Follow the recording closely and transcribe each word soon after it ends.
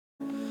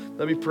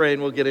Let me pray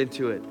and we'll get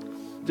into it.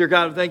 Dear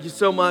God, thank you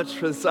so much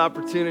for this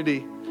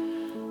opportunity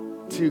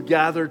to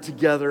gather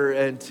together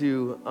and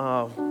to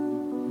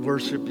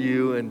worship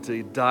you and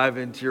to dive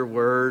into your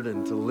word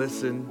and to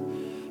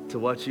listen to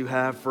what you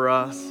have for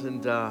us.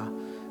 And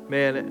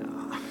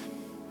man,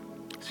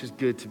 it's just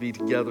good to be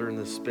together in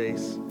this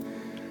space.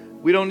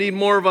 We don't need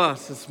more of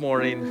us this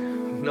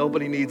morning.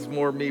 Nobody needs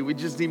more of me. We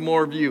just need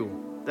more of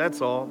you.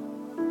 That's all.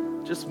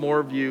 Just more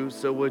of you.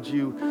 So would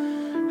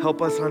you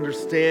help us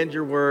understand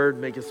your word,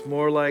 make us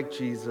more like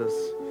Jesus.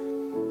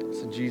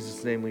 It's in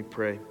Jesus' name we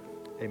pray.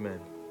 Amen.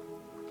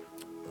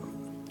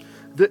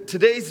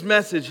 Today's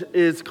message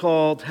is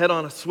called Head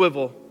on a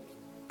Swivel.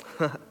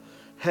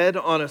 Head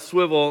on a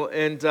Swivel.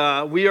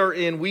 And we are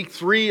in week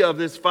 3 of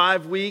this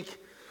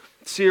 5-week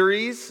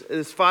series.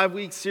 This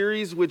 5-week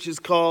series, which is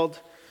called,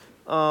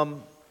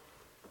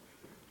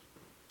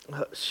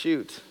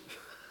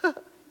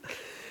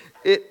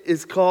 it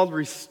is called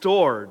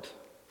Restored.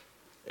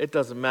 It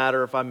doesn't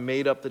matter if I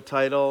made up the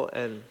title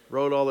and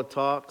wrote all the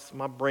talks.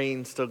 My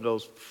brain still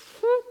goes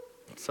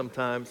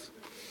sometimes.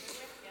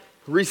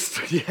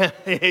 Yeah,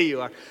 here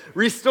you are.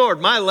 Restored.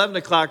 My 11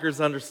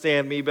 o'clockers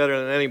understand me better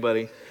than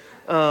anybody.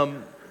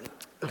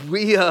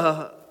 We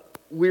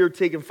are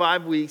taking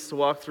 5 weeks to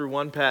walk through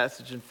one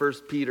passage in 1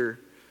 Peter,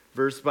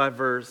 verse by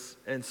verse.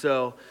 And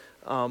so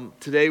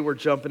today we're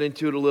jumping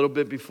into it a little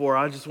bit before.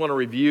 I just want to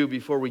review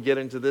before we get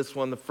into this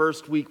one. The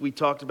first week we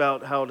talked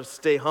about how to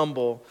stay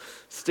humble,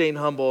 staying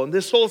humble. And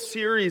this whole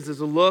series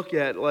is a look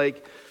at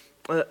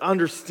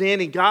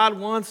understanding God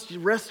wants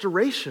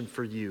restoration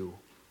for you.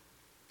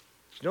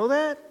 Did you know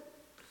that?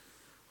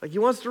 He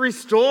wants to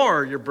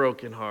restore your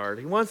broken heart.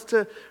 He wants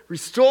to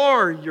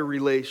restore your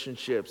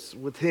relationships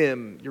with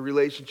Him, your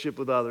relationship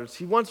with others.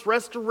 He wants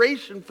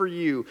restoration for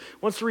you. He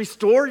wants to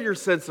restore your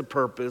sense of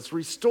purpose,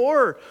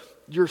 restore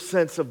your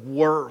sense of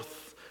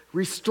worth,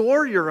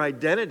 restore your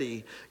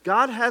identity.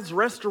 God has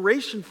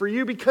restoration for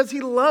you because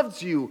He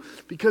loves you,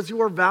 because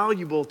you are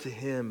valuable to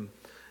Him.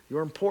 You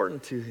are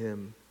important to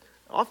Him.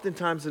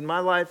 Oftentimes in my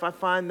life, I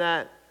find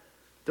that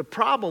the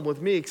problem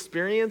with me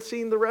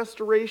experiencing the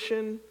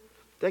restoration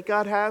that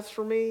God has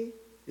for me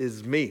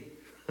is me.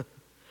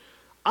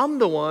 I'm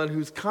the one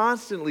who's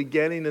constantly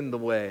getting in the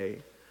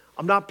way.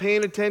 I'm not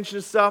paying attention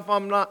to stuff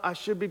I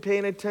should be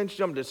paying attention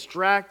to. I'm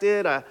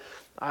distracted.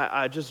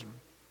 I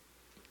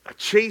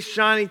chase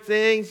shiny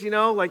things,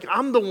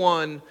 I'm the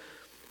one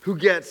who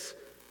gets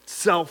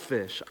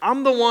selfish.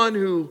 I'm the one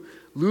who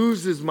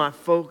loses my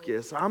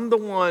focus. I'm the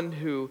one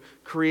who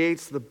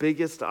creates the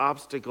biggest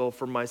obstacle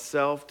for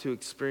myself to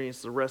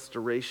experience the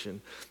restoration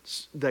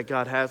that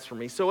God has for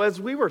me. So as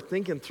we were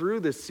thinking through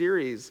this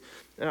series,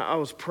 and I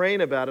was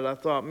praying about it, I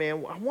thought,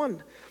 man, I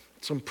want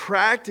some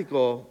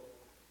practical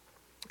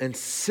and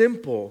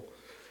simple,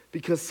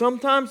 because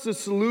sometimes the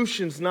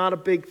solution's not a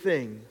big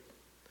thing.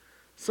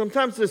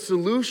 Sometimes the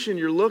solution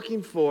you're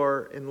looking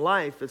for in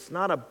life, it's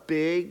not a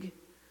big,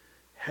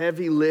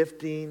 heavy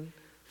lifting,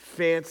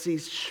 fancy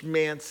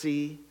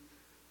schmancy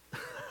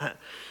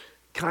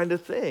kind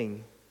of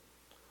thing.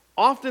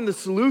 Often the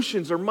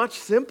solutions are much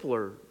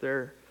simpler.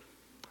 They're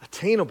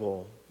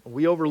attainable.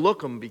 We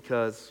overlook them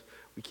because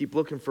we keep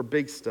looking for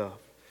big stuff.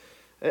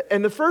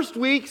 And the first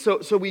week, so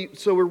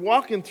we're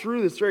walking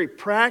through this very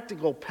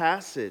practical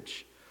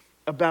passage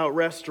about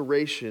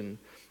restoration.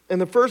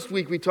 And the first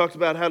week we talked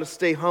about how to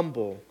stay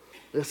humble.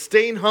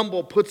 Staying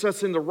humble puts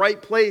us in the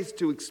right place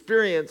to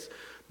experience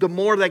the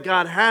more that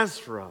God has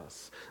for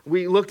us.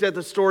 We looked at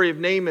the story of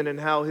Naaman and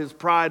how his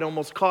pride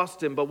almost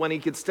cost him, but when he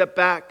could step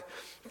back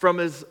from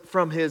his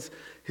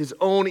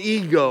own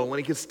ego, when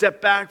he could step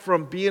back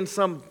from being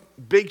some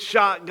big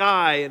shot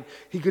guy, and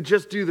he could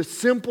just do the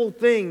simple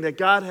thing that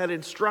God had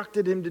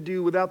instructed him to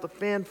do without the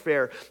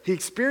fanfare, he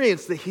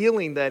experienced the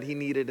healing that he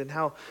needed, and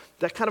how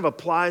that kind of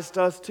applies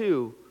to us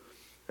too.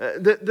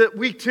 The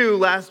week 2,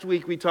 last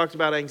week, we talked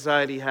about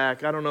anxiety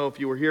hack. I don't know if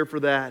you were here for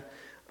that.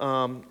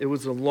 It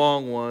was a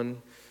long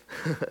one,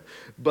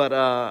 but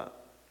I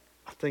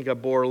think I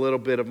bore a little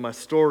bit of my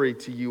story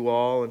to you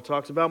all and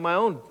talked about my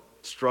own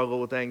struggle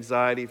with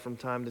anxiety from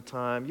time to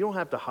time. You don't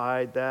have to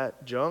hide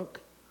that junk.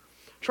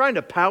 Trying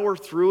to power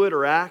through it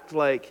or act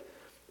like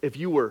if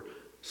you were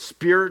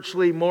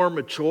spiritually more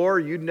mature,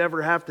 you'd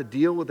never have to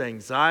deal with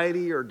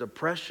anxiety or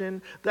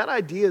depression. That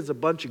idea is a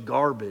bunch of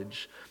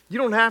garbage. You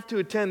don't have to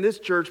attend this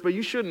church, but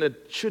you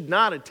should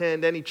not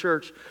attend any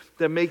church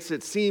that makes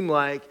it seem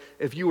like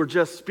if you were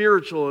just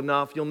spiritual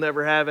enough, you'll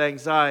never have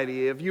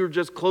anxiety. If you were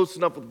just close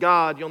enough with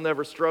God, you'll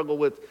never struggle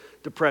with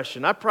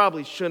depression. I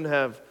probably shouldn't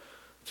have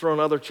thrown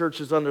other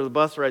churches under the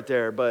bus right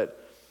there,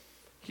 but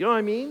you know what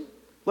I mean?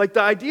 Like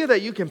the idea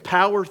that you can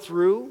power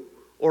through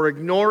or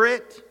ignore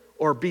it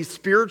or be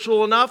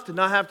spiritual enough to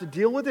not have to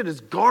deal with it is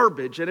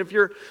garbage. And if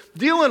you're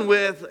dealing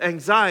with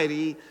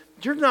anxiety,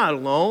 you're not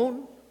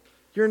alone.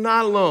 You're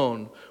not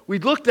alone. We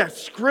looked at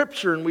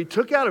Scripture and we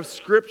took out of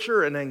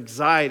Scripture an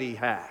anxiety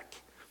hack,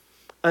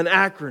 an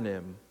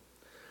acronym.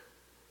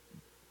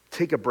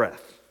 Take a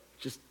breath.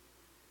 Just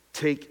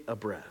take a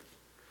breath.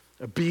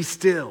 Be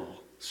still.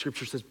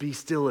 Scripture says, be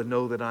still and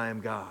know that I am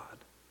God.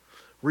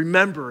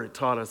 Remember, it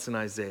taught us in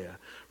Isaiah.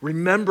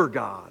 Remember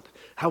God,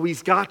 how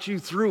he's got you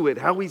through it,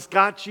 how he's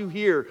got you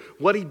here,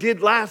 what he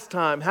did last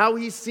time, how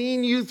he's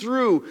seen you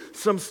through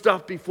some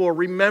stuff before.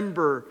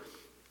 Remember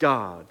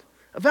God.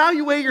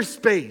 Evaluate your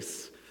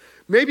space.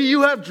 Maybe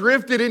you have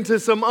drifted into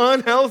some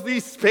unhealthy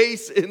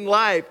space in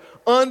life,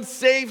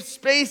 unsafe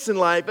space in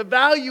life.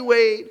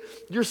 Evaluate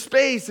your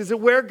space. Is it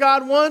where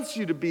God wants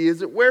you to be?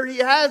 Is it where he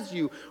has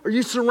you? Are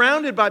you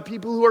surrounded by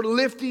people who are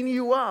lifting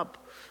you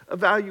up?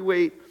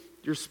 Evaluate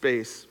your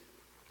space.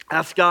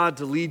 Ask God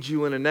to lead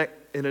you in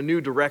a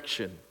new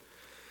direction.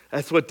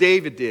 That's what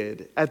David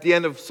did at the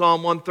end of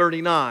Psalm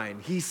 139.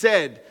 He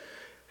said,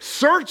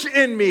 search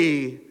in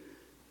me.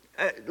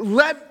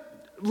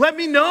 Let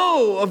me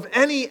know of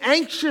any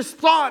anxious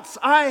thoughts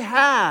I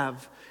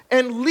have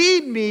and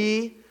lead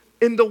me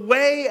in the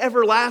way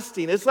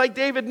everlasting. It's like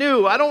David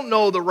knew, I don't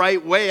know the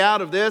right way out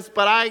of this,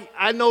 but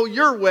I know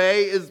your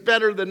way is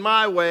better than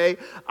my way.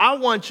 I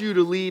want you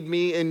to lead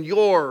me in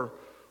your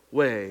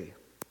way.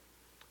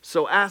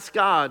 So ask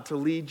God to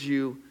lead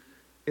you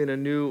in a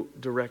new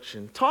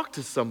direction. Talk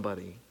to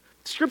somebody.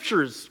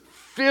 Scripture is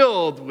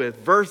filled with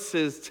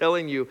verses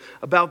telling you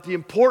about the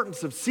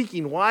importance of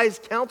seeking wise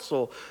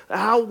counsel,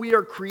 how we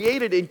are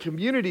created in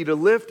community to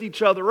lift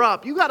each other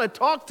up. You got to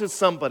talk to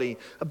somebody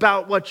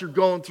about what you're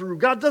going through.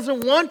 God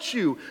doesn't want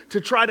you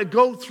to try to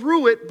go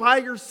through it by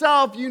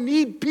yourself. You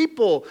need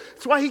people.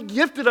 That's why he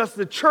gifted us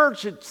the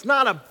church. It's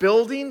not a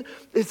building,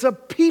 it's a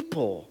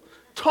people.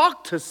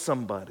 Talk to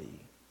somebody.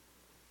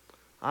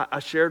 I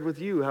shared with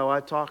you how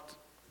I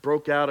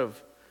broke out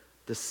of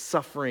the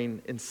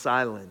suffering in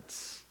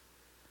silence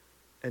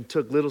and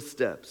took little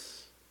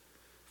steps.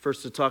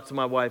 First to talk to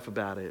my wife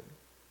about it.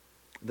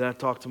 Then I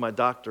talked to my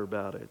doctor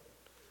about it.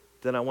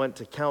 Then I went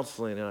to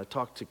counseling and I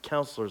talked to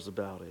counselors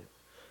about it.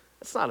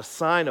 That's not a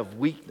sign of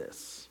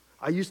weakness.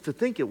 I used to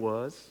think it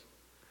was.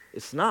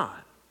 It's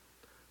not.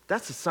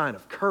 That's a sign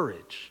of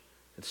courage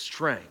and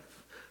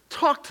strength.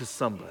 Talk to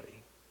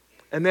somebody.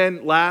 And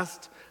then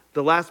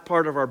the last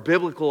part of our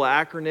biblical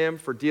acronym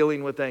for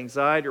dealing with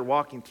anxiety or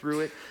walking through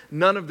it,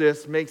 none of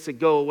this makes it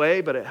go away,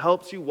 but it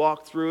helps you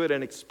walk through it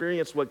and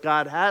experience what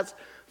God has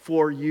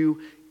for you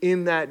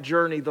in that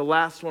journey. The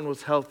last one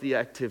was healthy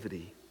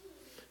activity.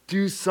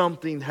 Do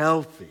something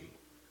healthy.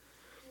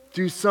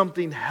 Do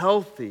something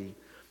healthy.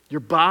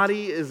 Your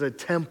body is a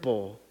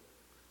temple.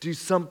 Do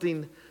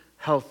something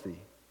healthy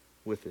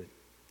with it.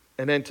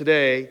 And then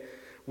today,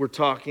 we're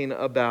talking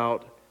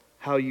about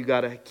how you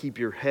got to keep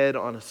your head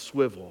on a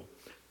swivel.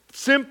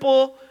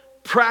 Simple,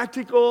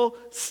 practical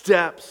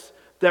steps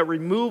that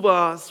remove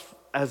us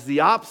as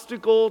the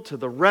obstacle to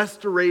the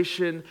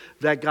restoration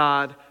that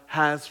God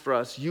has for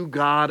us. You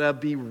gotta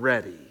be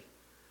ready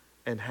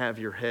and have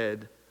your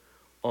head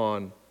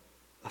on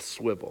a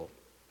swivel.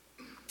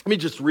 Let me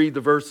just read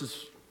the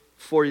verses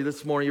for you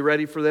this morning. You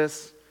ready for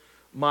this?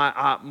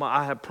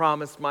 I have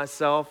promised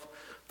myself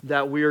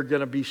that we are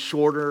going to be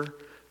shorter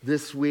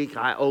this week.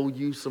 I owe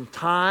you some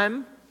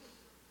time.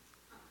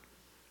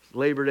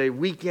 Labor Day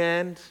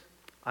weekend.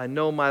 I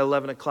know my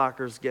 11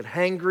 o'clockers get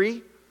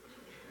hangry.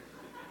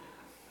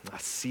 I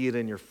see it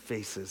in your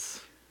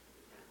faces.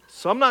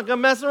 So I'm not going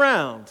to mess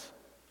around.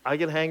 I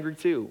get hangry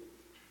too.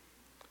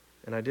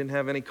 And I didn't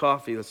have any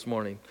coffee this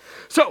morning.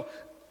 So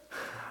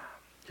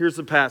here's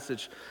the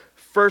passage.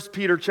 1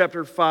 Peter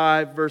chapter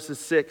 5, verses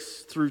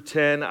 6 through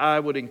 10. I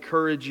would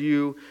encourage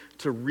you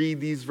to read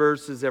these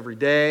verses every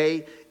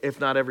day, if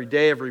not every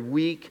day, every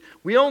week.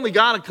 We only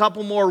got a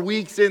couple more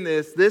weeks in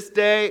this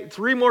day,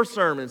 3 more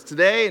sermons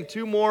today and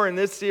 2 more in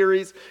this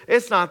series.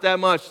 It's not that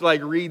much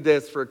to read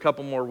this for a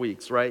couple more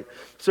weeks, right?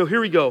 So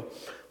here we go.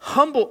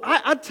 Humble,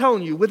 I'm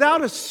telling you,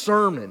 without a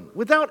sermon,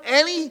 without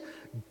any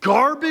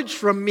garbage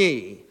from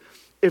me,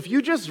 if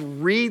you just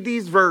read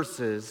these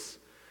verses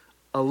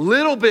a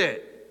little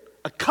bit,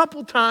 a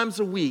couple times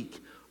a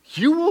week,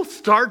 you will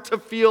start to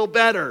feel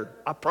better.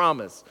 I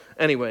promise.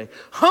 Anyway,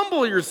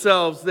 humble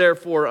yourselves,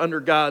 therefore,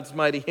 under God's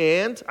mighty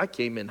hand. I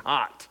came in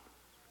hot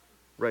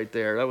right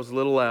there. That was a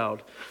little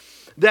loud.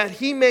 That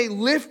he may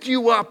lift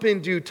you up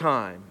in due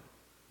time.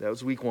 That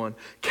was week 1.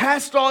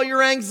 Cast all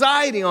your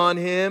anxiety on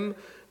him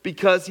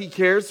because he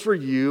cares for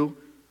you.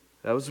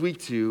 That was week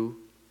 2.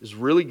 It's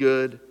really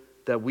good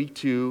that week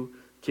 2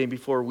 came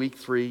before week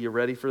 3. You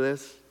ready for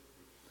this?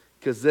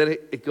 Because then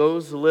it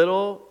gets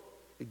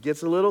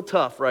a little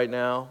tough right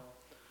now.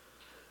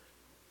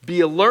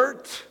 Be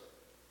alert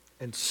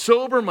and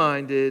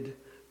sober-minded.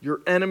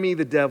 Your enemy,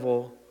 the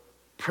devil,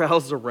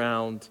 prowls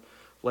around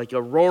like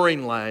a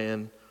roaring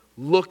lion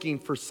looking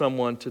for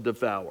someone to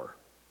devour.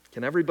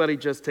 Can everybody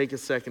just take a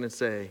second and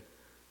say,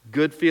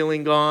 good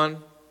feeling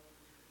gone?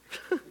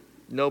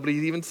 Nobody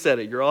even said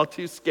it. You're all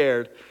too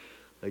scared.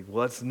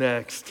 What's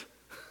next?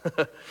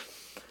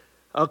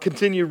 I'll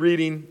continue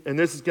reading, and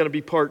this is going to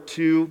be part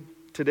 2.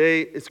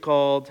 Today it's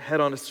called Head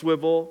on a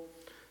Swivel.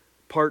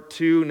 Part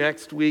 2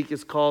 next week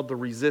is called The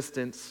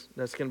Resistance.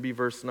 That's going to be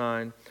verse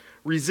 9.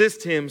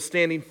 Resist him,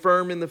 standing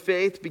firm in the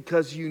faith,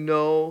 because you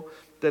know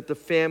that the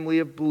family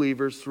of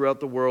believers throughout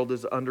the world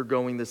is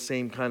undergoing the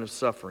same kind of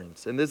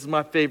sufferings. And this is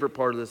my favorite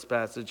part of this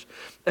passage.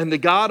 And the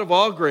God of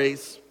all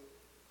grace,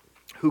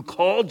 who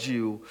called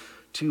you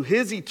to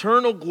his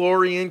eternal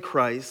glory in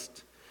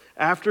Christ,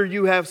 after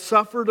you have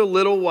suffered a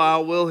little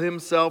while, will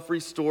himself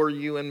restore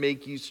you and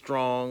make you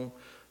strong,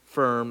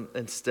 firm,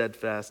 and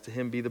steadfast. To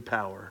him be the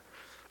power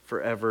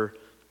forever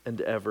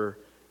and ever.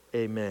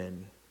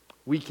 Amen.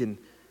 We can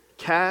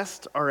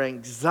cast our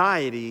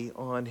anxiety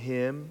on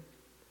him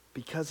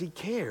because he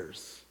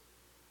cares.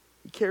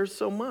 He cares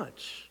so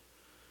much.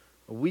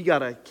 We got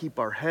to keep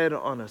our head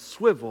on a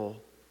swivel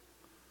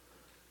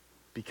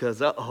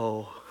because,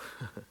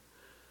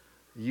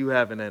 you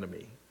have an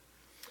enemy.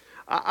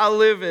 I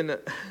live in,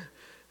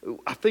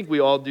 I think we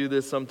all do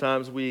this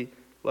sometimes.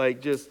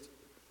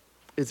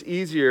 It's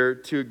easier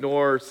to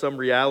ignore some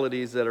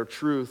realities that are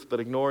truth, but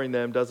ignoring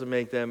them doesn't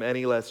make them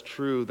any less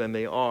true than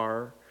they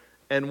are.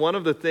 And one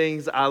of the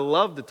things I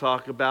love to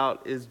talk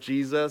about is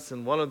Jesus,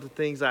 and one of the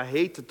things I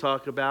hate to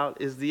talk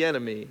about is the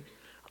enemy.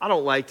 I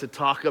don't like to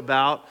talk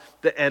about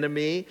the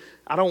enemy.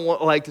 I don't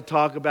like to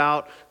talk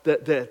about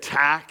the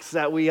attacks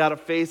that we got to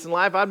face in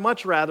life. I'd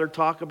much rather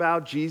talk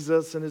about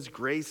Jesus and his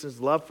grace and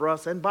his love for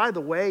us. And by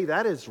the way,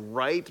 that is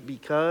right,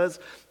 because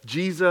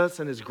Jesus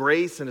and his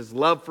grace and his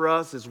love for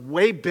us is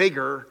way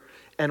bigger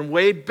and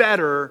way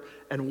better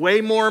and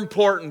way more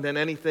important than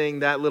anything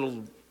that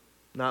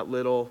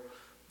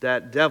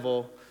that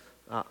devil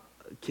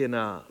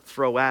can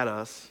throw at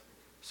us.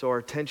 So our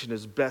attention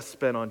is best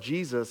spent on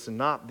Jesus and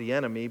not the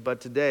enemy. But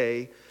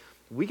today,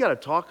 we got to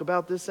talk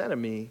about this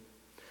enemy.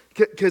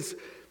 Because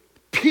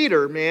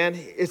Peter, man,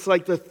 it's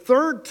like the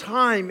third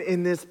time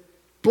in this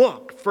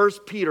book, 1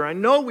 Peter. I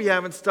know we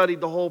haven't studied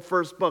the whole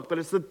first book, but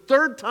it's the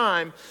third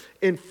time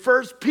in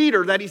 1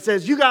 Peter that he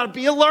says, you got to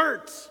be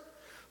alert.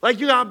 Like,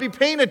 you got to be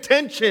paying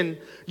attention.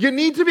 You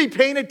need to be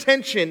paying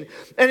attention.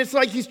 And it's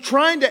like he's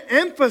trying to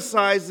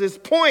emphasize this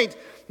point.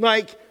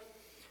 Like,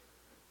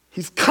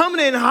 he's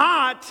coming in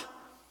hot.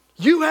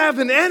 You have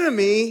an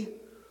enemy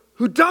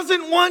who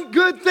doesn't want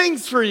good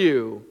things for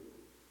you.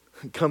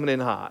 Coming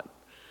in hot.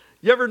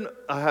 You ever,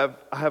 I've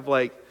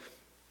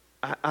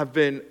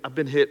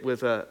been hit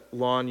with a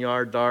lawn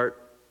yard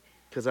dart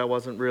because I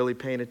wasn't really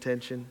paying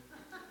attention.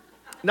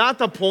 Not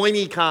the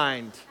pointy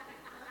kind.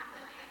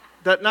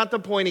 Not the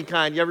pointy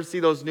kind. You ever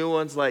see those new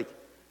ones, like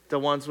the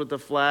ones with the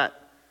flat?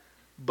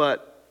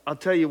 But I'll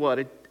tell you what,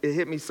 it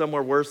hit me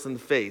somewhere worse than the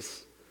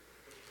face.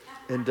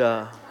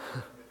 And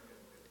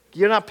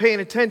you're not paying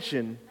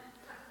attention.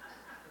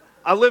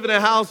 I live in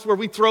a house where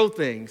we throw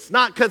things,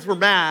 not because we're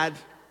mad,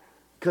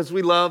 because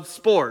we love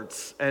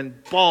sports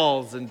and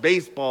balls and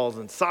baseballs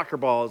and soccer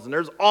balls. And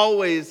there's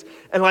always,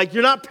 and like,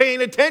 you're not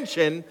paying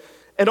attention.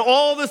 And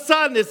all of a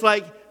sudden it's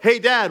like, hey,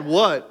 Dad,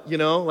 what? You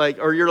know, like,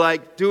 or you're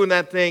like doing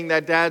that thing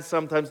that dads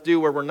sometimes do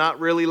where we're not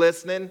really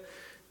listening,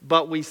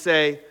 but we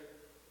say,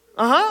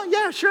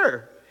 yeah,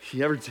 sure.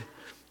 You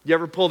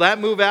ever pull that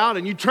move out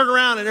and you turn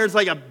around and there's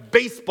like a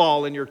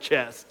baseball in your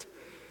chest?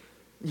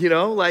 You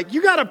know, like,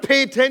 you got to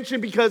pay attention,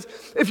 because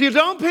if you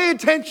don't pay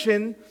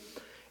attention,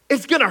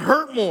 it's going to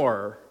hurt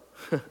more.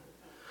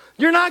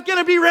 You're not going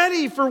to be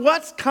ready for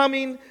what's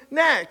coming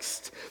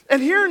next.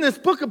 And here in this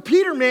book of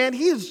Peter, man,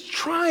 he is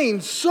trying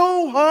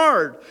so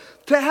hard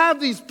to have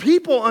these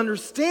people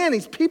understand,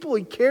 these people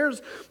he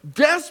cares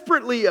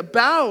desperately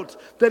about,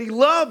 that he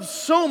loves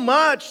so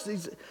much.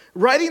 He's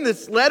writing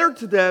this letter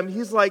to them.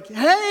 He's like,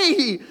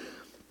 hey,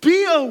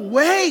 be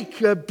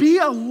awake, be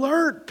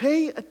alert,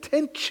 pay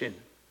attention.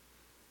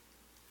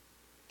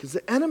 Because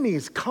the enemy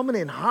is coming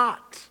in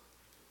hot.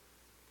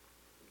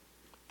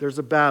 There's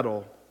a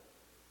battle.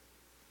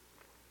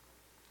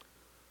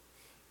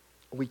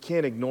 We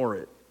can't ignore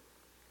it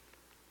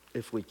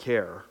if we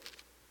care.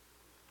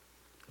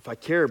 If I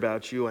care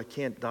about you, I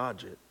can't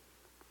dodge it.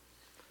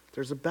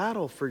 There's a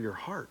battle for your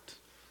heart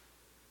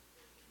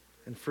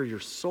and for your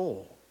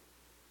soul.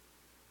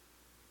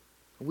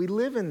 We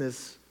live in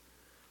this,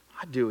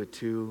 I do it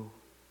too,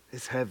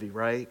 it's heavy,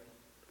 right?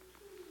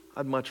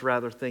 I'd much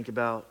rather think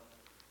about,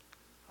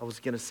 I was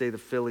going to say the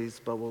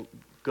Phillies, but we'll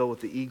go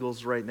with the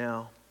Eagles right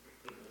now.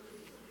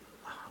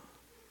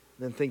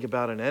 Then think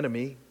about an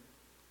enemy.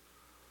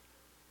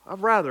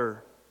 I'd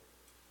rather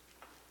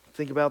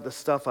think about the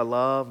stuff I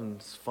love and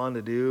it's fun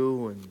to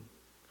do and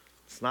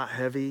it's not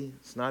heavy,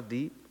 it's not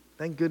deep.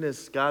 Thank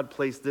goodness God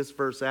placed this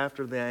verse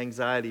after the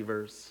anxiety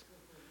verse.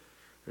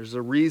 There's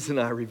a reason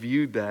I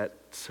reviewed that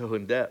so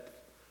in depth.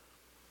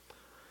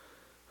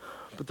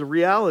 But the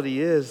reality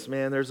is,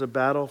 man, there's a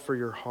battle for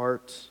your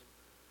heart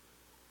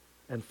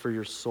and for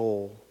your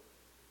soul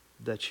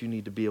that you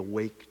need to be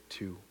awake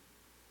to.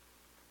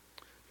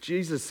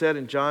 Jesus said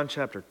in John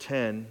chapter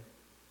 10,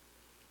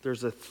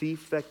 there's a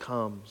thief that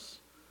comes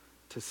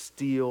to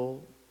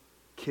steal,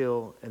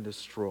 kill, and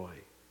destroy.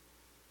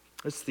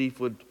 This thief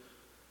would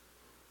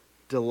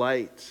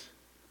delight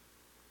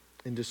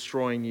in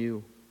destroying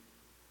you,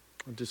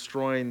 and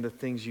destroying the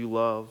things you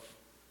love.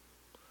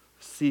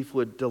 This thief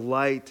would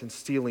delight in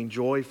stealing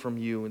joy from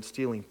you, and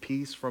stealing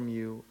peace from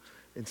you,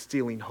 and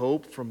stealing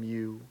hope from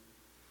you,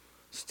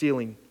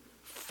 stealing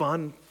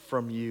fun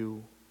from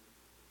you.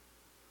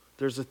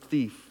 There's a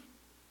thief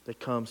that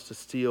comes to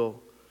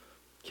steal,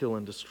 kill,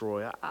 and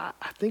destroy. I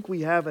think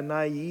we have a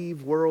naive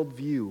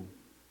worldview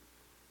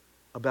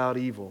about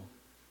evil.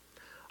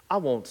 I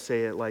won't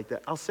say it like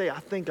that. I'll say I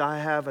think I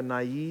have a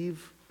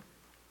naive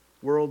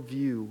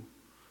worldview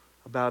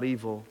about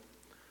evil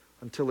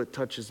until it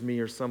touches me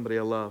or somebody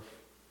I love.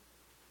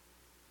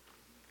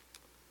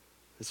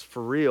 It's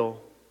for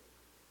real.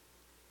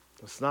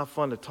 It's not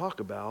fun to talk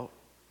about.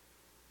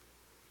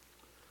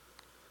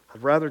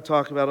 I'd rather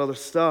talk about other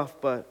stuff,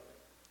 but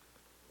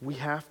we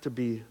have to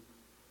be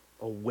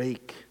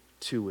awake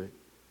to it.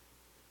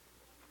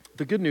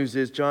 The good news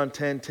is John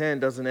 10:10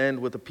 doesn't end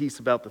with a piece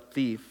about the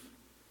thief.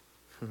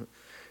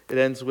 It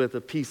ends with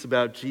a piece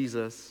about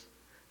Jesus.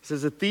 It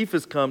says, "The thief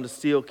has come to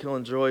steal, kill,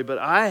 and destroy, but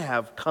I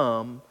have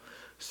come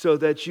so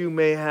that you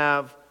may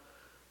have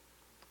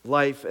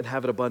life and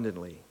have it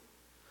abundantly."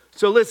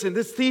 So listen,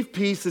 this thief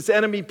piece, this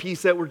enemy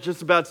piece that we're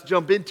just about to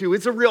jump into,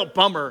 it's a real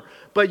bummer,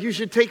 but you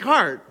should take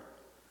heart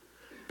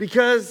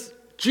because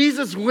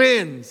Jesus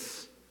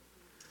wins.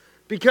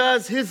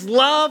 Because his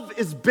love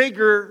is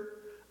bigger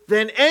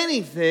than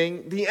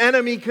anything the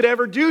enemy could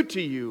ever do to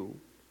you.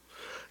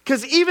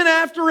 Because even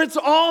after it's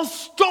all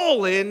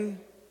stolen,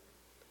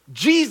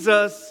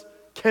 Jesus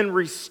can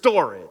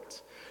restore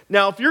it.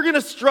 Now, if you're going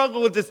to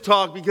struggle with this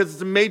talk because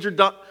it's a major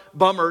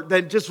bummer,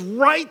 then just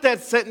write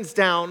that sentence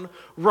down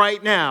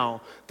right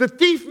now. The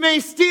thief may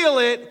steal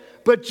it,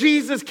 but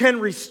Jesus can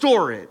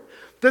restore it.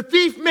 The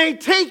thief may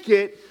take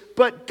it,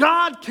 but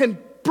God can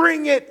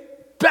bring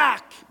it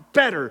back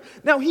better.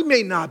 Now, he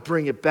may not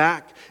bring it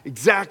back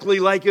exactly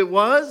like it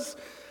was.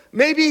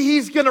 Maybe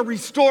he's going to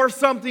restore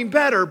something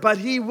better, but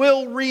he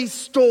will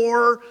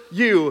restore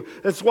you.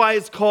 That's why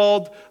it's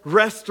called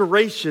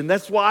restoration.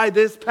 That's why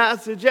this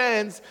passage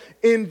ends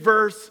in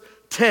verse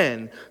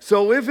 10.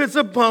 So if it's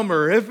a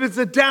bummer, if it's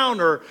a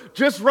downer,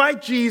 just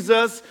write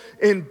Jesus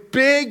in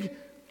big,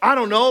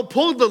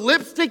 pull the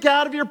lipstick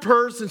out of your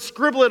purse and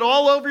scribble it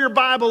all over your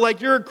Bible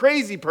like you're a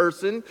crazy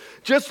person.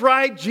 Just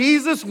write,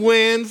 Jesus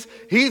wins.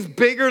 He's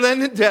bigger than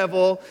the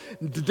devil.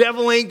 The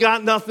devil ain't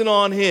got nothing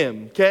on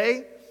him,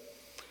 okay?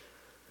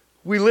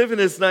 We live in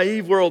this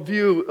naive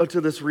worldview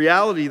to this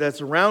reality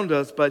that's around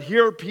us, but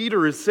here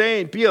Peter is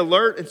saying, be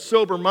alert and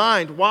sober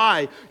mind.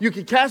 Why? You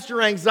can cast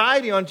your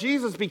anxiety on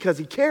Jesus because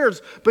he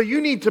cares, but you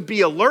need to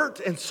be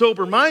alert and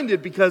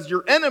sober-minded because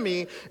your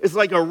enemy is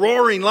like a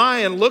roaring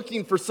lion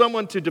looking for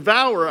someone to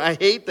devour. I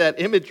hate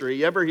that imagery.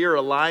 You ever hear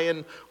a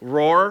lion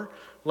roar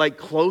like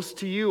close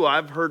to you?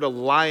 I've heard a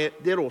lion,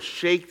 it'll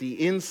shake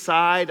the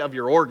inside of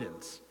your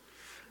organs,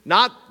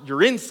 not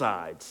your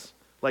insides.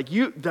 Like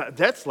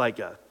that's like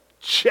a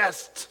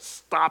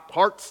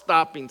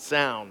heart-stopping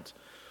sound.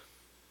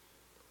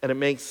 And it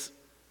makes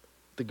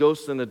the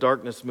Ghost in the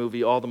Darkness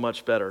movie all the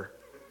much better.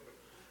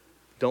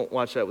 Don't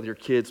watch that with your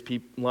kids.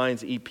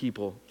 Lions eat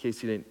people, in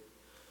case you didn't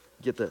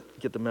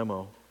get the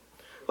memo.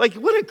 Like,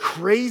 what a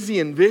crazy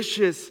and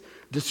vicious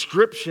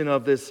description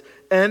of this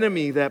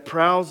enemy that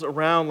prowls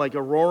around like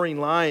a roaring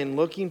lion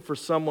looking for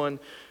someone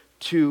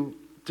to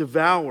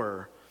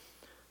devour.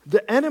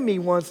 The enemy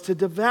wants to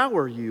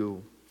devour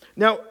you.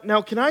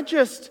 Now, can I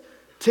just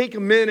take a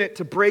minute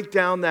to break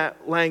down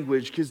that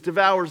language, because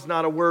devour is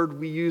not a word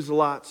we use a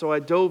lot. So I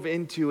dove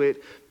into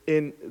it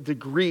in the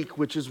Greek,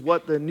 which is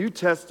what the New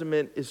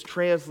Testament is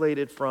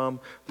translated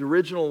from. The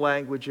original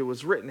language it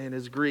was written in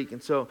is Greek.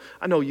 And so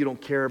I know you don't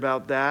care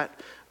about that.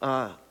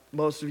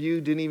 Most of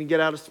you didn't even get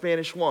out of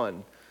Spanish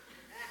 1.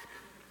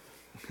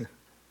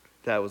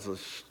 That was a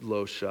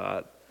low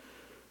shot.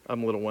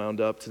 I'm a little wound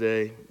up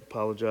today.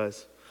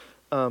 Apologize.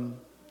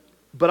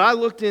 But I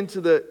looked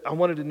into I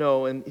wanted to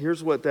know, and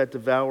here's what that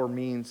devour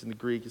means in the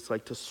Greek. It's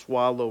like to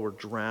swallow or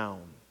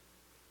drown.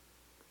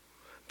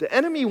 The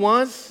enemy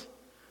wants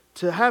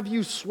to have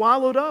you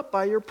swallowed up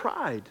by your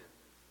pride.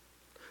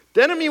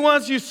 The enemy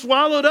wants you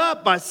swallowed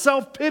up by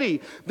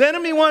self-pity. The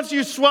enemy wants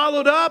you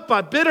swallowed up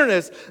by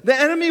bitterness. The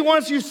enemy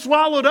wants you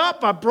swallowed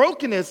up by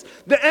brokenness.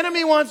 The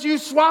enemy wants you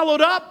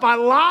swallowed up by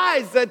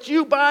lies that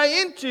you buy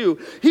into.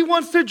 He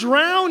wants to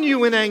drown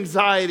you in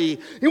anxiety.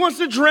 He wants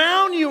to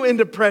drown you in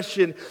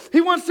depression.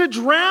 He wants to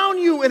drown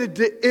you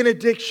in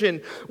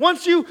addiction.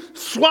 Wants you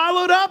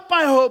swallowed up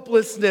by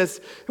hopelessness.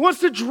 He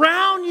wants to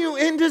drown you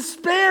in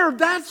despair.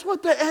 That's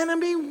what the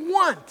enemy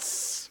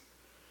wants.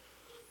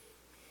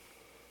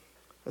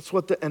 That's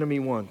what the enemy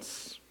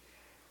wants.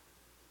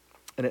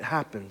 And it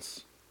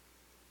happens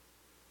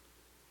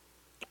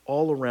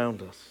all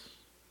around us.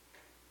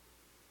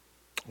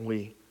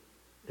 We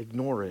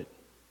ignore it.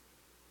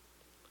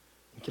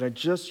 And can I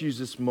just use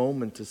this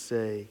moment to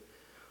say,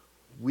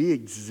 we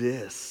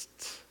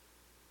exist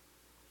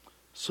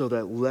so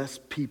that less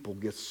people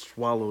get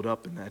swallowed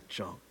up in that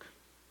junk.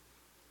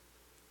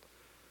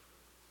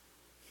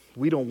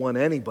 We don't want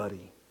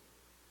anybody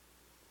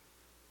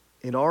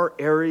in our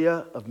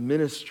area of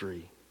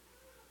ministry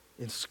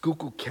in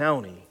Schuylkill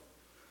County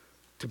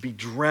to be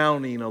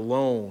drowning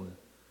alone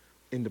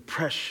in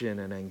depression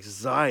and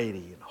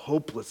anxiety and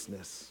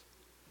hopelessness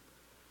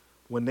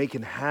when they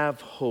can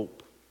have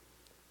hope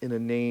in a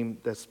name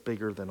that's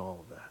bigger than all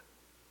of that.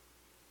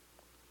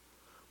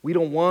 We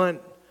don't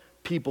want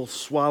people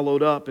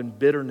swallowed up in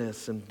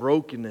bitterness and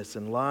brokenness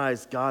and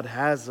lies. God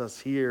has us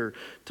here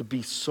to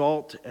be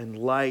salt and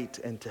light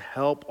and to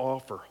help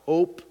offer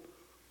hope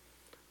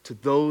to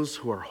those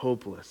who are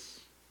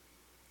hopeless.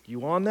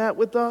 You on that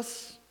with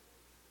us?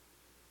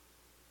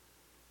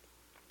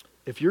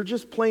 If you're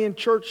just playing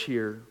church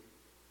here,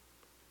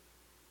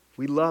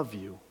 we love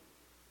you.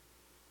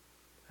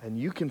 And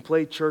you can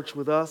play church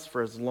with us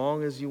for as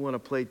long as you want to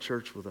play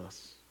church with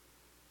us.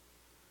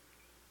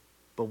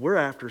 But we're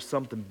after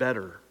something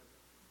better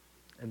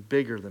and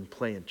bigger than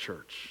playing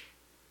church.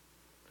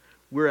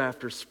 We're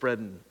after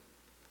spreading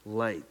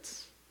light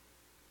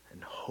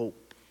and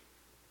hope.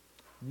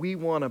 We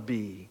want to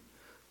be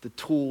the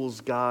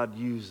tools God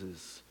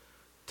uses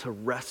to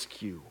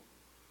rescue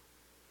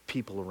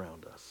people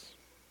around us.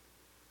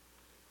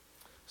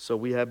 So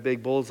we have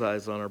big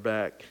bullseyes on our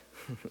back,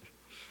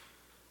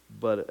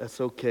 but that's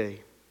okay.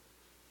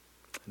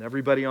 And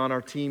everybody on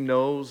our team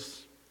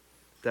knows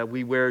that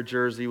we wear a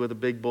jersey with a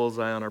big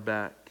bullseye on our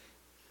back.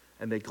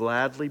 And they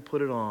gladly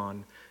put it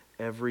on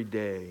every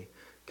day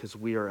because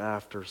we are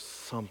after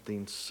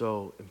something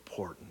so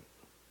important.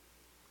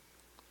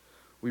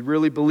 We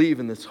really believe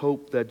in this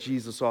hope that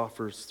Jesus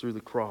offers through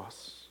the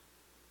cross.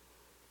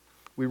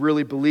 We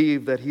really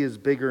believe that He is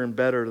bigger and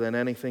better than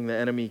anything the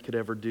enemy could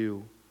ever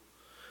do.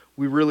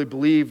 We really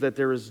believe that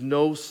there is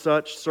no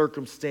such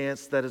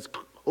circumstance that is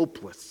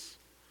hopeless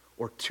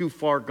or too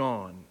far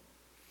gone.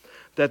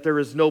 That there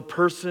is no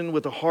person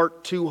with a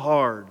heart too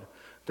hard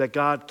that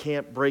God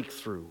can't break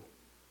through.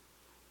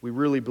 We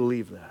really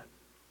believe that.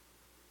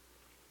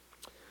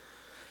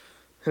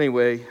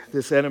 Anyway,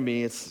 this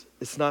enemy, it's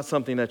not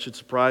something that should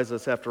surprise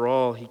us. After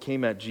all, he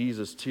came at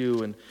Jesus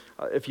too. And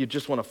if you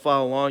just want to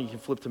follow along, you can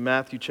flip to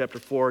Matthew chapter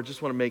 4. I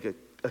just want to make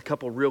a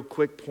couple real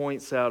quick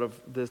points out of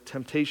the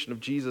temptation of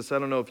Jesus. I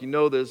don't know if you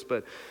know this,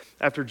 but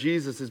after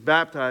Jesus is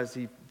baptized,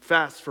 he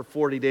fasts for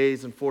 40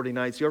 days and 40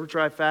 nights. You ever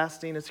try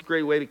fasting? It's a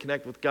great way to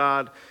connect with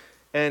God.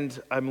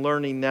 And I'm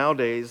learning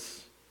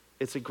nowadays,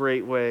 it's a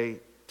great way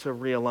to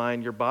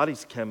realign your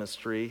body's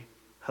chemistry.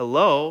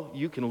 Hello,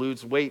 you can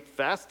lose weight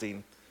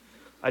fasting.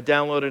 I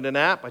downloaded an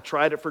app. I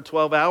tried it for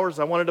 12 hours.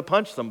 I wanted to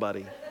punch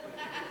somebody.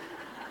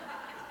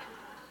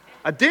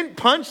 I didn't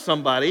punch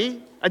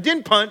somebody.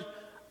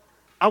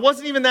 I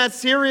wasn't even that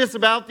serious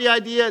about the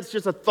idea. It's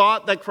just a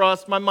thought that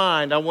crossed my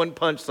mind. I wouldn't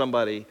punch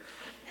somebody.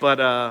 But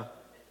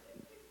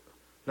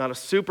not a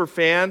super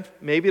fan.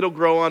 Maybe it'll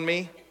grow on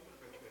me.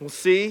 We'll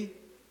see.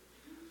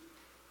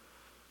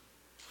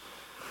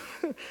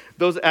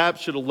 Those apps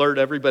should alert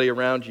everybody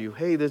around you.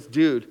 Hey, this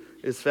dude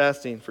is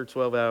fasting for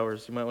 12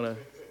 hours. You might want to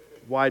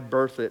wide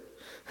berth it.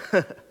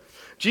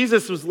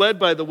 Jesus was led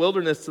by the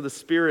wilderness to the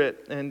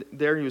Spirit, and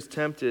there he was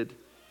tempted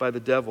by the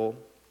devil.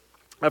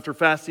 After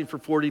fasting for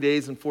 40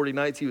 days and 40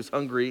 nights, he was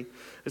hungry.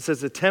 It says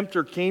the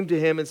tempter came to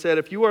him and said,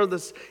 if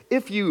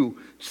you,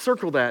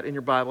 circle that in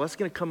your Bible. That's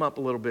going to come up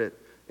a little bit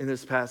in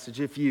this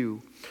passage. If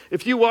you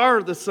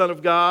are the Son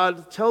of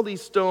God, tell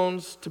these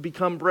stones to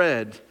become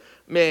bread.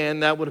 Man,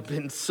 that would have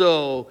been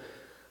so,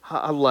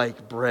 I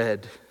like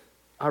bread.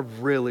 I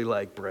really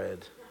like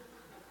bread.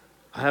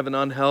 I have an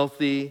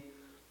unhealthy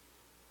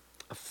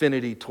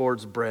affinity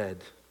towards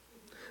bread.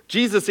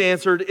 Jesus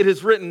answered, it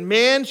is written,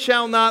 man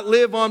shall not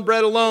live on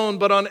bread alone,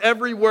 but on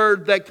every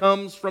word that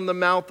comes from the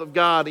mouth of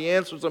God. He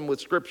answers them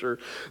with scripture.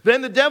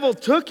 Then the devil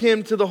took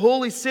him to the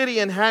holy city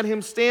and had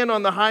him stand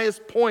on the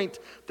highest point,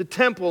 the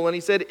temple. And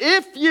he said,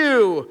 if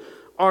you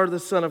are the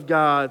Son of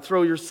God,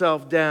 throw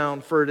yourself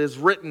down, for it is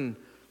written,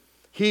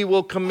 he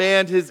will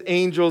command his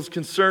angels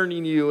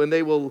concerning you, and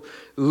they will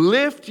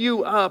lift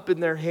you up in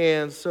their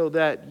hands so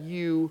that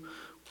you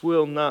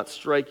will not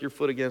strike your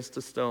foot against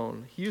a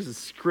stone. He uses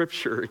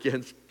scripture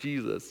against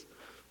Jesus.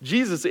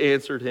 Jesus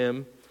answered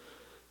him,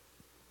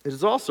 it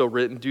is also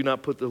written, do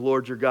not put the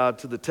Lord your God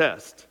to the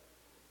test.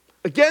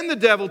 Again, the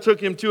devil took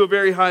him to a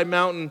very high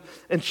mountain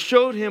and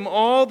showed him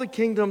all the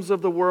kingdoms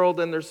of the world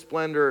and their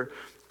splendor.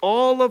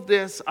 All of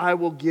this I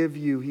will give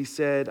you, he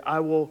said,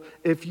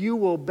 if you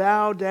will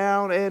bow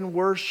down and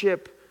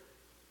worship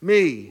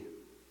me.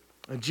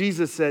 And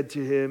Jesus said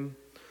to him,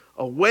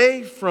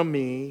 away from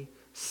me,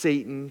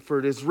 Satan, for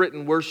it is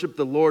written, worship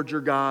the Lord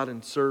your God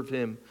and serve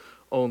him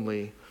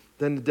only.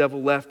 Then the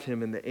devil left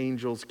him and the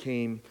angels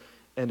came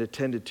and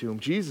attended to him.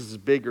 Jesus is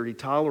bigger. He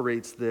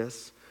tolerates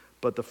this.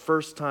 But the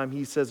first time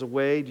he says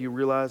away, do you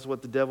realize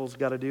what the devil's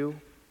got to do?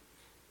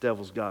 The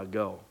devil's got to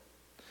go.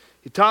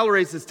 He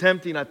tolerates his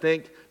tempting, I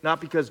think,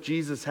 not because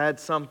Jesus had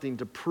something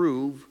to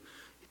prove.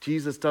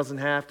 Jesus doesn't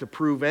have to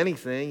prove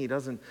anything. He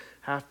doesn't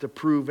have to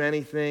prove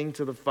anything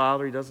to the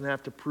Father. He doesn't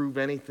have to prove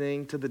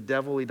anything to the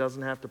devil. He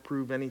doesn't have to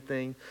prove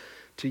anything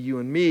to you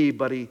and me.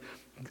 But he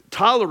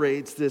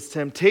tolerates this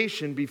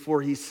temptation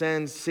before he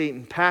sends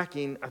Satan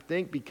packing, I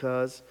think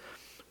because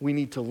we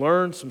need to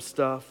learn some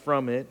stuff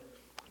from it.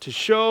 to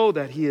show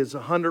that he is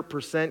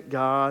 100%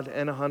 God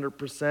and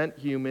 100%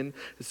 human.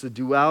 It's the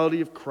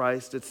duality of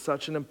Christ. It's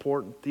such an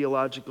important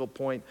theological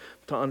point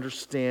to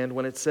understand.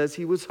 When it says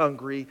he was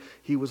hungry,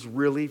 he was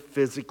really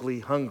physically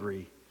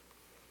hungry.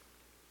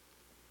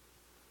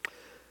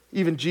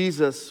 Even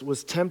Jesus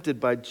was tempted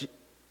by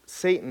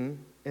Satan,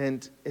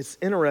 and it's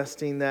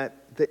interesting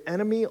that the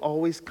enemy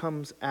always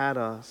comes at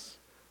us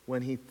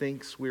when he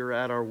thinks we're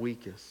at our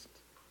weakest.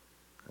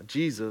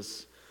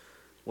 Jesus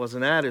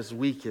wasn't at his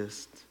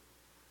weakest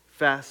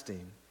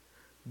fasting,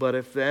 but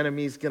if the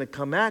enemy's going to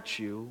come at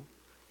you,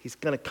 he's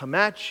going to come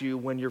at you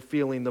when you're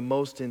feeling the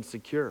most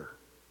insecure.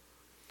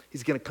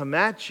 He's going to come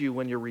at you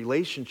when your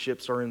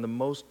relationships are in the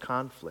most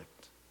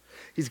conflict.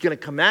 He's going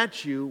to come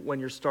at you when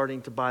you're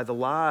starting to buy the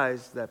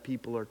lies that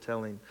people are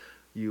telling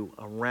you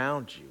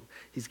around you.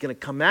 He's going to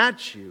come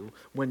at you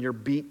when you're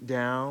beat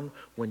down,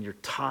 when you're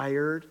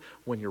tired,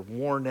 when you're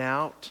worn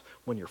out,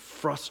 when you're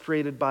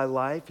frustrated by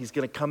life. He's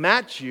going to come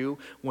at you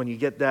when you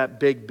get that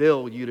big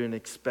bill you didn't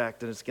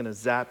expect and it's going to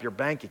zap your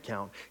bank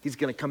account. He's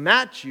going to come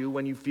at you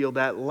when you feel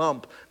that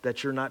lump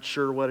that you're not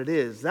sure what it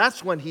is.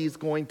 That's when he's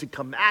going to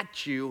come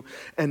at you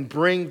and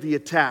bring the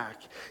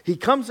attack. He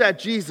comes at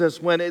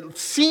Jesus when it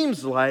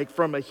seems like,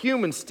 from a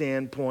human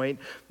standpoint,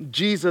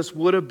 Jesus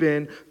would have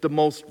been the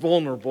most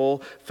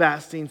vulnerable,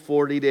 fasting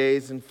 40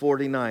 days and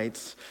 40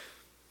 nights.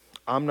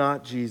 I'm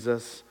not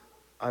Jesus.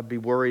 I'd be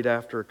worried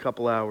after a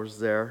couple hours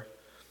there.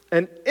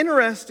 And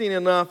interesting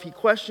enough, he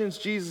questions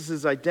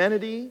Jesus'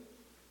 identity.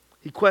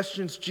 He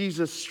questions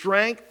Jesus'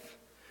 strength.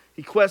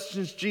 He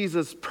questions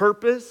Jesus'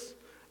 purpose.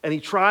 And he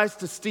tries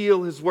to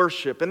steal his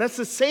worship. And that's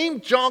the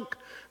same junk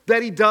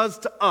that he does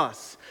to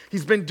us.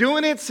 He's been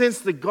doing it since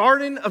the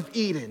Garden of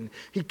Eden.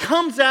 He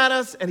comes at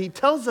us and he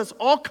tells us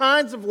all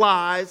kinds of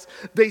lies.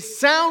 They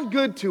sound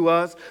good to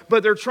us,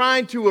 but they're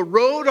trying to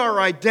erode our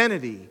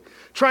identity,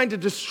 trying to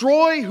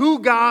destroy who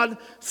God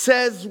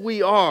says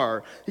we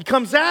are. He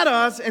comes at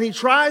us and he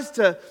tries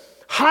to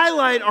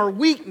highlight our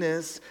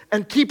weakness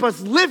and keep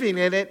us living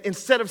in it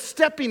instead of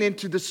stepping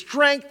into the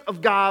strength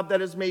of God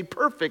that is made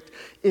perfect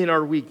in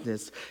our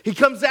weakness. He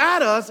comes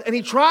at us and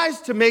he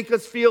tries to make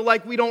us feel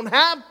like we don't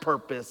have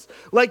purpose,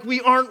 like we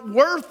aren't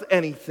worth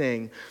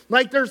anything,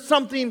 like there's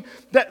something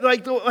that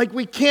like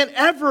we can't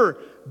ever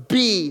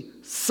be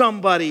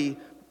somebody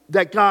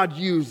that God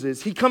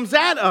uses. He comes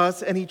at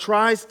us and he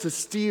tries to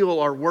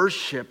steal our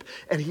worship,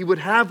 and he would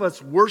have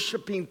us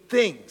worshiping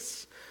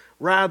things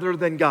rather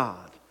than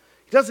God.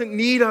 He doesn't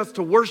need us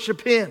to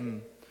worship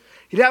him.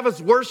 He'd have us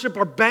worship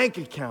our bank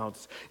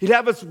accounts. He'd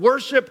have us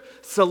worship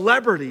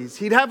celebrities.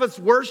 He'd have us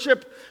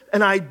worship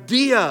an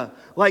idea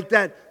like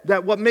that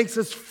what makes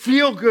us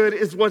feel good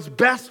is what's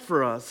best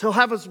for us. He'll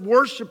have us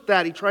worship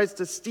that. He tries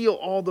to steal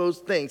all those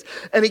things.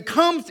 And he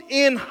comes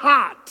in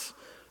hot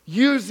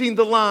using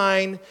the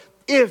line,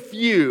 "if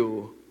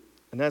you,"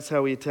 and that's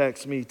how he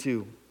attacks me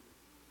too.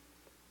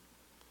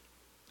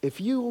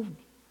 If you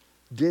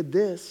did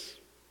this,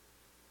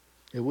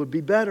 it would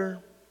be better.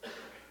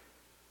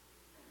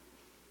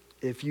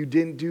 If you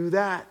didn't do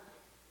that,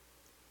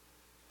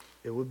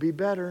 it would be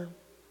better.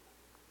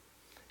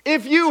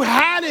 If you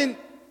hadn't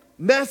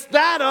messed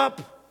that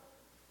up,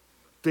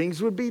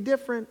 things would be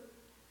different.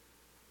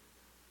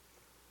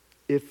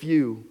 If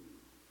you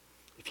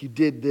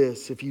did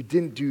this, if you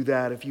didn't do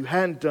that, if you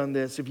hadn't done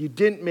this, if you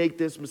didn't make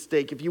this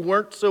mistake, if you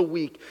weren't so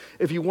weak,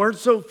 if you weren't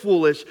so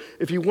foolish,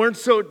 if you weren't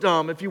so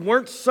dumb, if you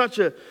weren't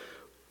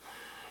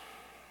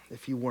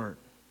if you weren't.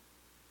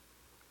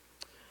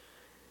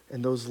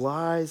 And those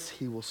lies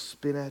he will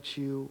spin at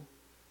you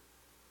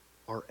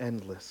are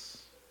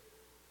endless.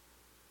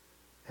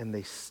 And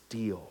they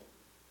steal.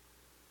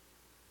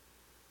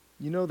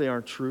 You know they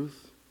aren't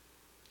truth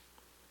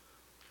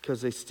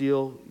because they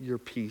steal your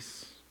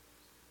peace.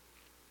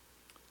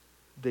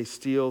 They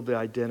steal the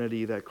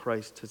identity that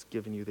Christ has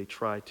given you. They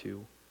try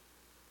to.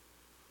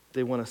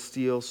 They want to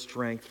steal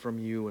strength from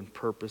you and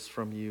purpose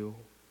from you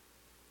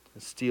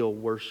and steal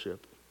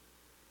worship.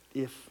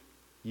 If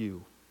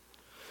you.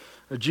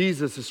 Now,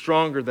 Jesus is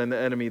stronger than the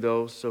enemy,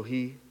 though, so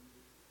he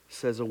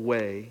says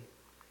away.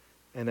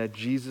 And at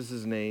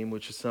Jesus' name,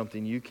 which is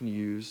something you can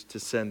use to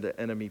send the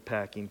enemy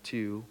packing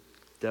too,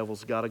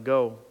 devil's got to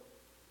go.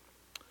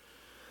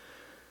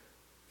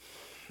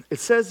 It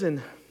says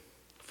in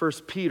 1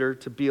 Peter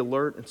to be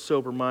alert and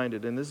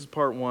sober-minded. And this is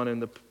part one,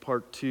 and the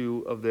part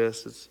two of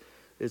this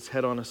is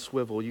head on a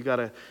swivel. You got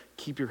to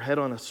keep your head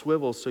on a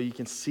swivel so you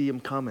can see him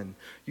coming.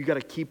 You got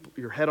to keep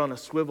your head on a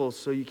swivel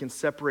so you can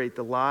separate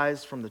the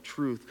lies from the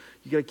truth.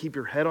 You got to keep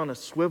your head on a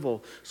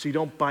swivel so you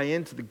don't buy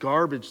into the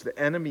garbage the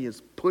enemy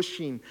is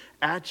pushing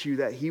at you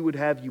that he would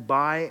have you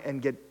buy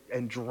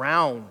and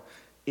drown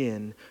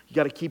in. You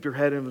got to keep your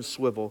head on a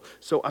swivel.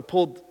 So I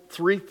pulled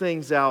 3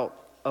 things out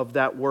of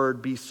that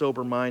word, be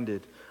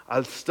sober-minded.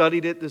 I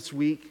studied it this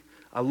week.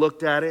 I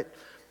looked at it.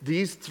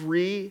 These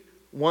 3,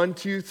 1,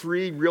 2,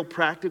 3 real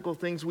practical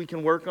things we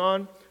can work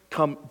on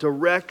come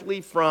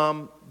directly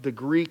from the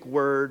Greek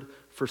word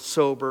for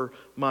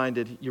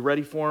sober-minded. You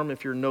ready for them?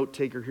 If you're a note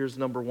taker, here's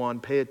number 1.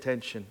 Pay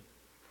attention.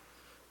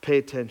 Pay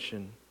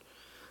attention.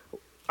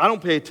 I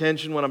don't pay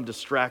attention when I'm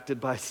distracted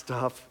by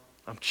stuff.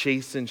 I'm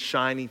chasing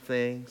shiny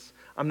things.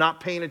 I'm not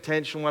paying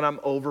attention when I'm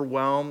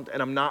overwhelmed,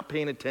 and I'm not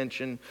paying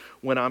attention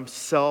when I'm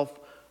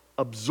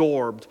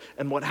self-absorbed.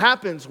 And what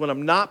happens when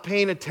I'm not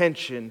paying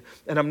attention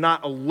and I'm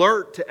not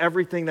alert to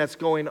everything that's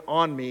going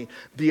on me,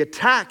 the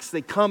attacks,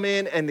 they come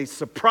in and they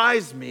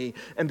surprise me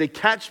and they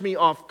catch me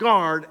off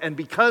guard, and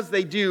because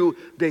they do,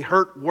 they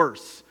hurt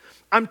worse.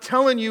 I'm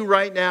telling you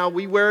right now,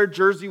 we wear a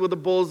jersey with a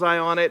bullseye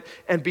on it,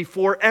 and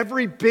before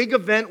every big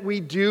event we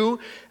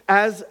do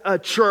as a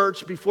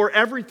church, before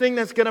everything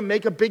that's going to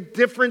make a big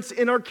difference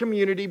in our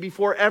community,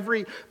 before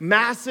every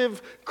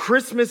massive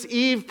Christmas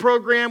Eve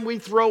program we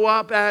throw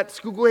up at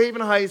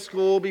Schuylkill High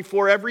School,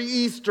 before every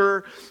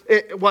Easter,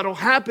 what will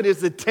happen is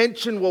the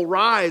tension will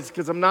rise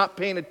because I'm not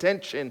paying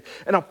attention,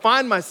 and I'll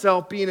find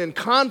myself being in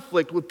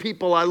conflict with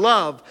people I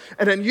love.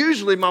 And then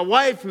usually my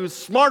wife, who's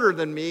smarter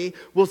than me,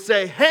 will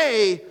say,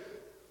 hey,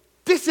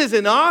 this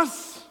isn't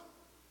us.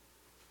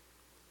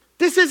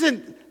 This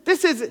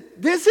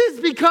is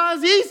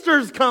because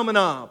Easter's coming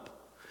up.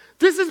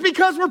 This is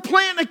because we're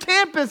planting a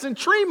campus in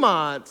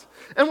Tremont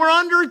and we're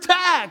under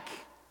attack.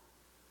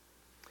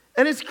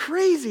 And it's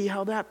crazy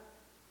how that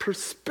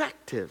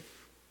perspective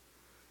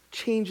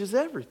changes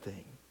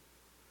everything.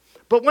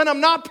 But when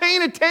I'm not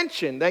paying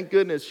attention, thank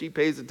goodness she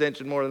pays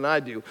attention more than I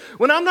do.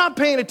 When I'm not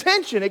paying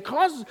attention, it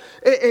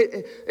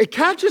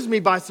catches me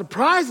by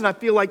surprise, and I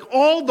feel like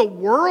all the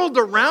world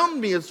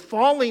around me is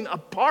falling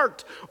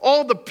apart.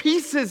 All the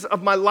pieces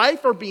of my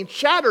life are being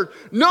shattered.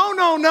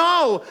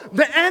 No.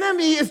 The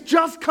enemy is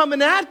just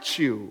coming at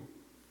you.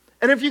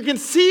 And if you can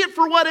see it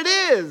for what it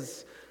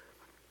is,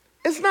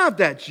 it's not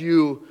that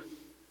you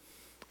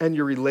and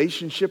your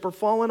relationship are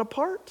falling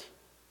apart.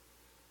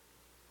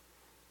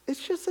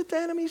 It's just that the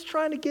enemy's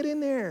trying to get in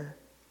there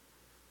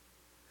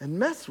and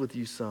mess with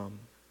you some.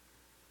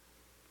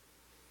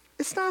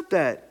 It's not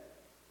that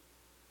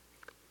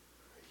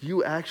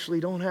you actually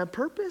don't have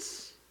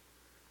purpose.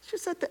 It's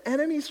just that the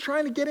enemy's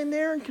trying to get in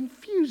there and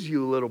confuse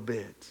you a little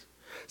bit.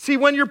 See,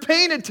 when you're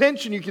paying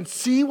attention, you can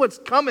see what's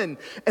coming,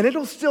 and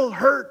it'll still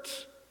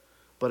hurt,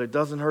 but it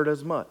doesn't hurt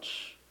as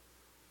much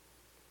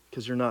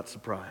because you're not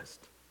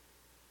surprised.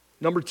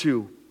 Number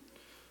 2,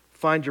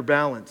 find your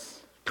balance.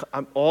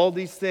 All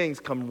these things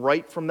come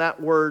right from that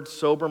word,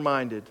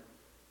 sober-minded.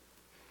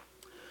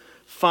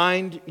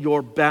 Find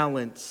your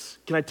balance.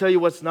 Can I tell you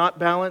what's not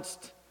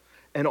balanced?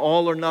 An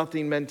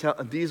all-or-nothing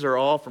mentality. These are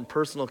all from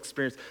personal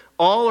experience.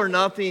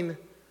 All-or-nothing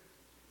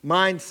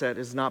mindset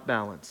is not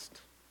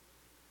balanced.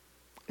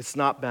 It's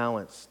not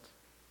balanced.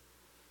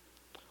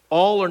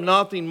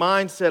 All-or-nothing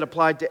mindset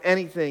applied to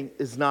anything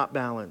is not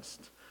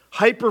balanced.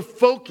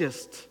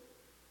 Hyper-focused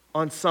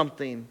on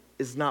something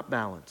is not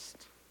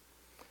balanced.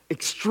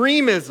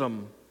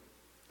 Extremism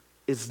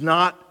is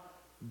not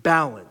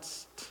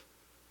balanced.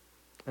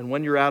 And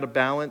when you're out of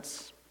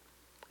balance,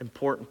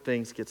 important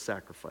things get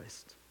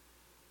sacrificed.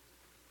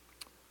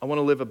 I want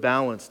to live a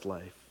balanced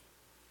life.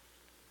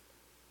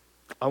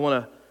 I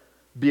want to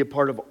be a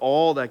part of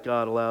all that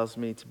God allows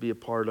me to be a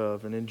part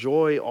of and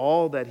enjoy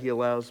all that He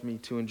allows me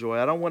to enjoy.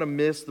 I don't want to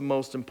miss the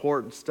most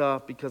important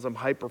stuff because I'm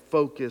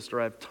hyper-focused or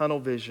I have tunnel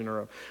vision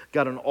or I've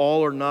got an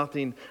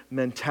all-or-nothing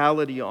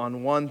mentality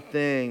on one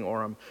thing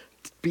or I'm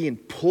being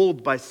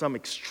pulled by some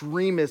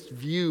extremist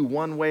view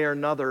one way or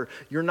another.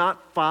 You're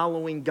not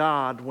following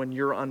God when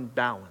you're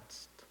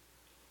unbalanced.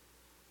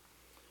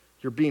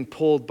 You're being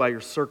pulled by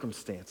your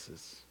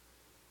circumstances.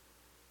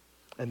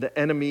 And the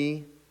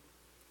enemy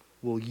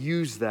will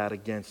use that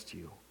against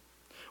you.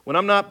 When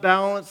I'm not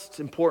balanced,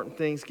 important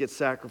things get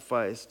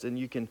sacrificed. And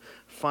you can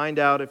find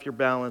out if you're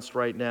balanced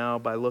right now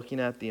by looking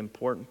at the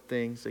important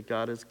things that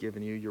God has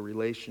given you, your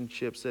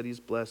relationships that He's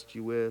blessed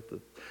you with,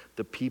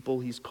 the people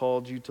He's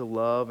called you to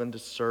love and to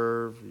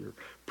serve, your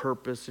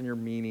purpose and your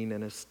meaning.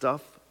 And if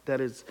stuff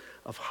that is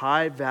of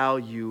high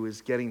value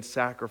is getting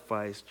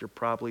sacrificed, you're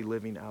probably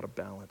living out of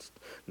balance.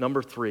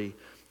 Number 3,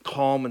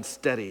 calm and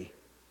steady.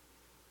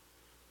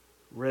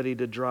 Ready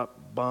to drop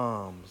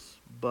bombs,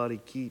 but he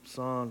keeps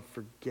on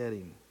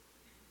forgetting.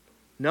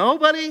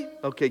 Nobody?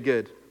 Okay,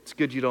 good. It's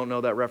good you don't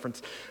know that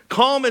reference.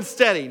 Calm and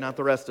steady, not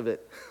the rest of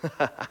it.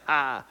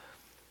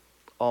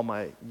 All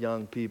my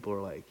young people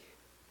are like,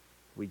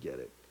 we get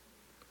it.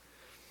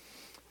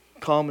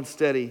 Calm and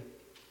steady.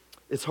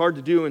 It's hard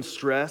to do in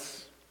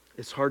stress.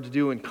 It's hard to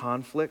do in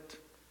conflict.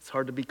 It's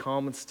hard to be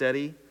calm and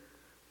steady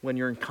when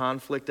you're in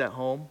conflict at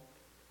home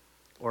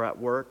or at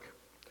work.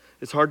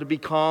 It's hard to be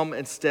calm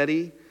and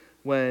steady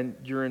when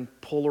you're in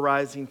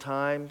polarizing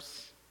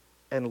times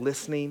and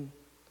listening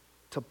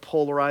to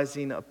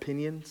polarizing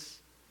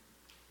opinions.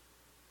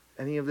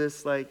 Any of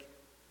this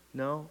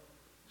no?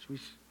 Should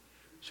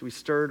we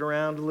stir it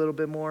around a little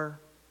bit more?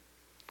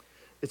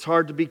 It's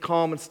hard to be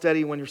calm and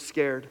steady when you're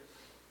scared.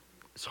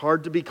 It's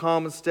hard to be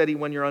calm and steady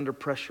when you're under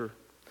pressure.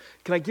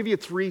 Can I give you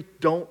 3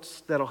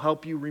 don'ts that'll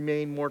help you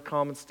remain more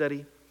calm and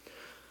steady?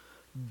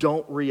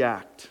 Don't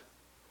react,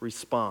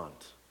 respond.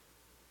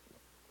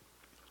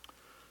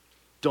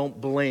 Don't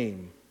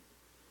blame,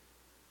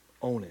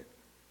 own it.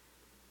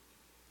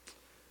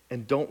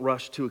 And don't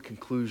rush to a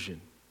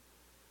conclusion.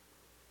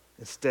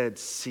 Instead,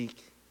 seek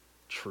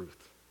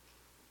truth.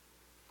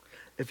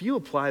 If you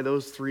apply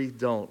those 3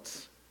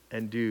 don'ts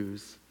and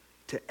do's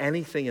to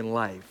anything in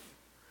life,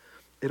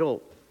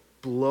 it'll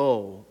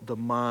blow the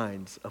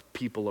minds of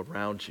people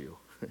around you.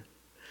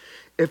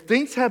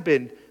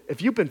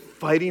 If you've been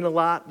fighting a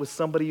lot with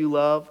somebody you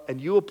love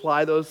and you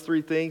apply those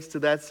 3 things to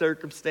that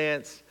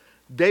circumstance,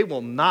 they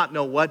will not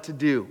know what to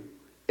do.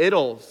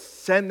 It'll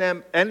send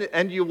them,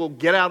 and you will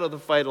get out of the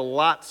fight a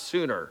lot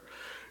sooner.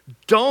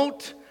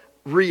 Don't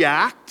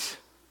react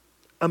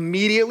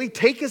immediately.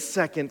 Take a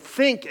second,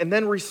 think, and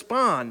then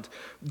respond.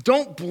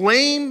 Don't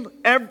blame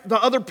the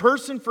other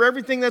person for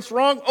everything that's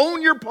wrong.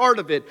 Own your part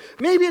of it.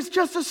 Maybe it's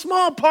just a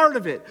small part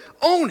of it.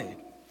 Own it.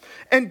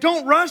 And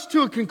don't rush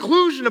to a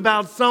conclusion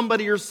about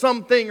somebody or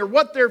something or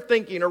what they're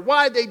thinking or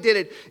why they did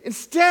it.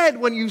 Instead,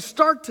 when you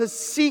start to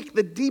seek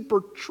the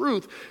deeper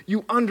truth,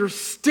 you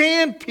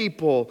understand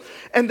people.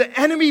 And the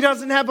enemy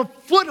doesn't have a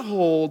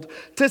foothold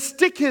to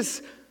stick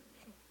his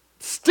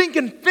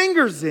stinking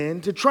fingers in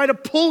to try to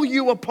pull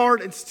you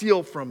apart and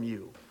steal from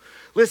you.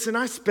 Listen,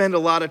 I spend a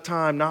lot of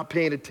time not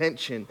paying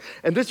attention,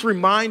 and this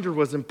reminder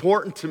was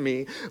important to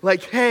me.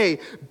 Like, hey,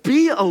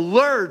 be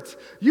alert.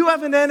 You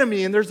have an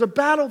enemy, and there's a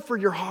battle for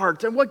your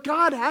heart, and what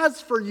God has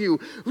for you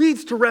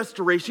leads to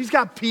restoration. He's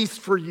got peace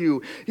for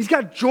you. He's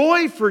got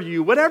joy for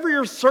you, whatever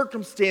your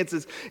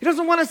circumstances. He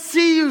doesn't want to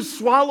see you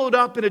swallowed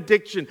up in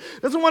addiction. He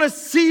doesn't want to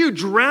see you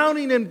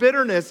drowning in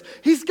bitterness.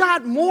 He's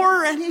got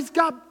more, and he's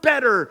got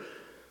better.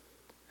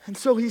 And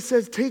so he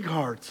says, take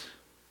heart.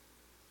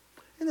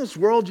 In this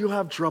world, you'll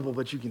have trouble,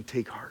 but you can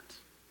take heart.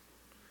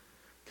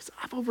 Because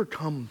I've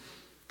overcome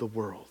the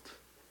world,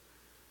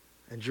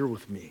 and you're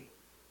with me.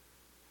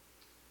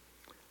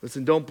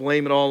 Listen, don't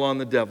blame it all on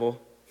the devil.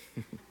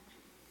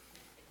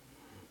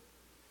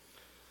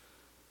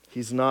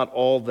 He's not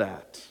all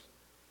that.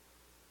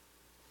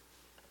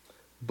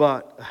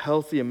 But a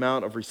healthy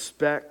amount of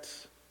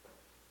respect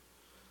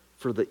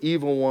for the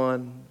evil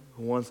one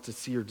who wants to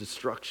see your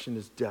destruction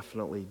is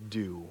definitely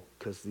due,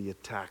 because the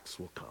attacks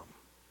will come.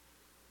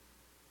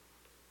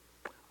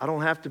 I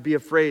don't have to be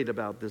afraid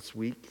about this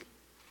week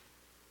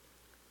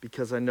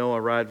because I know I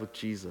ride with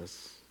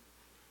Jesus.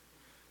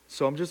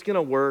 So I'm just going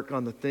to work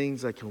on the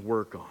things I can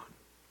work on.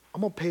 I'm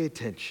going to pay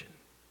attention.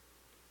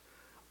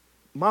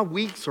 My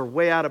weeks are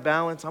way out of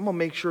balance. I'm going to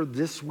make sure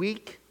this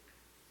week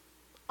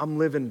I'm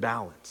living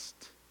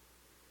balanced.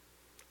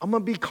 I'm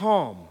going to be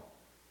calm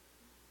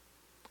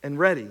and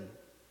ready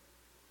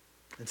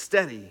and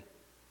steady.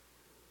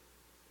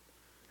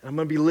 And I'm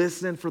going to be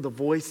listening for the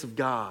voice of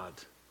God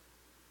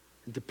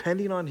and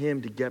depending on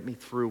him to get me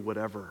through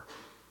whatever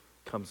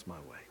comes my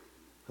way.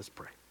 Let's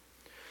pray.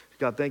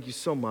 God, thank you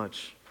so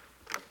much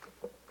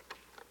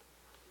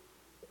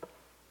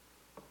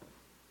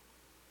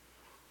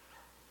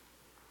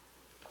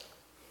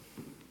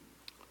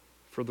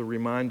for the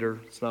reminder.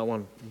 It's not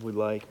one we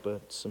like,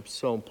 but it's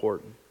so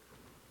important.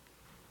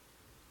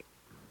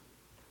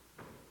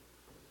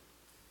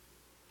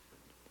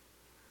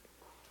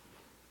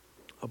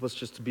 Help us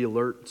just to be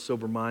alert,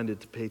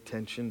 sober-minded, to pay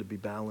attention, to be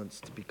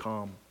balanced, to be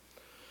calm,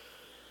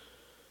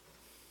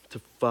 to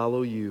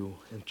follow you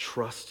and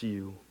trust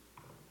you.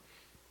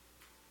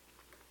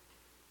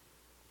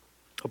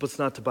 Help us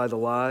not to buy the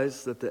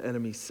lies that the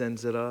enemy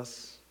sends at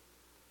us.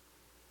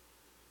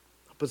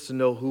 Help us to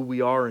know who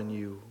we are in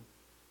you,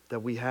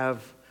 that we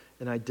have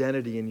an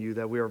identity in you,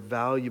 that we are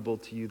valuable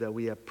to you, that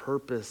we have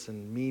purpose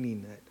and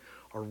meaning, that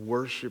our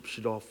worship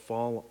should all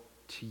fall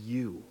to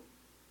you.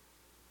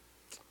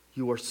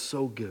 You are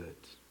so good.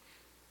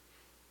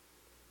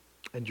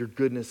 And your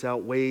goodness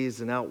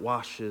outweighs and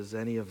outwashes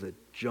any of the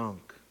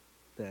junk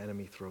the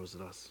enemy throws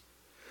at us.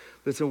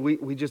 Listen,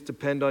 we just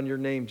depend on your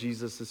name,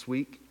 Jesus, this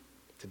week,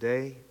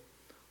 today.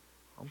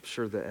 I'm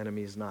sure the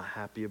enemy is not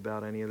happy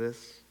about any of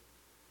this.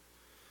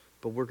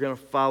 But we're going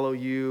to follow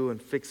you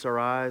and fix our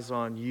eyes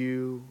on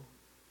you.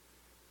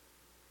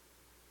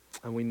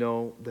 And we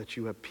know that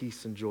you have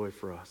peace and joy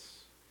for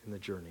us in the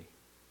journey.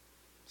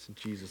 It's in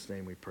Jesus'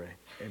 name we pray.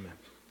 Amen.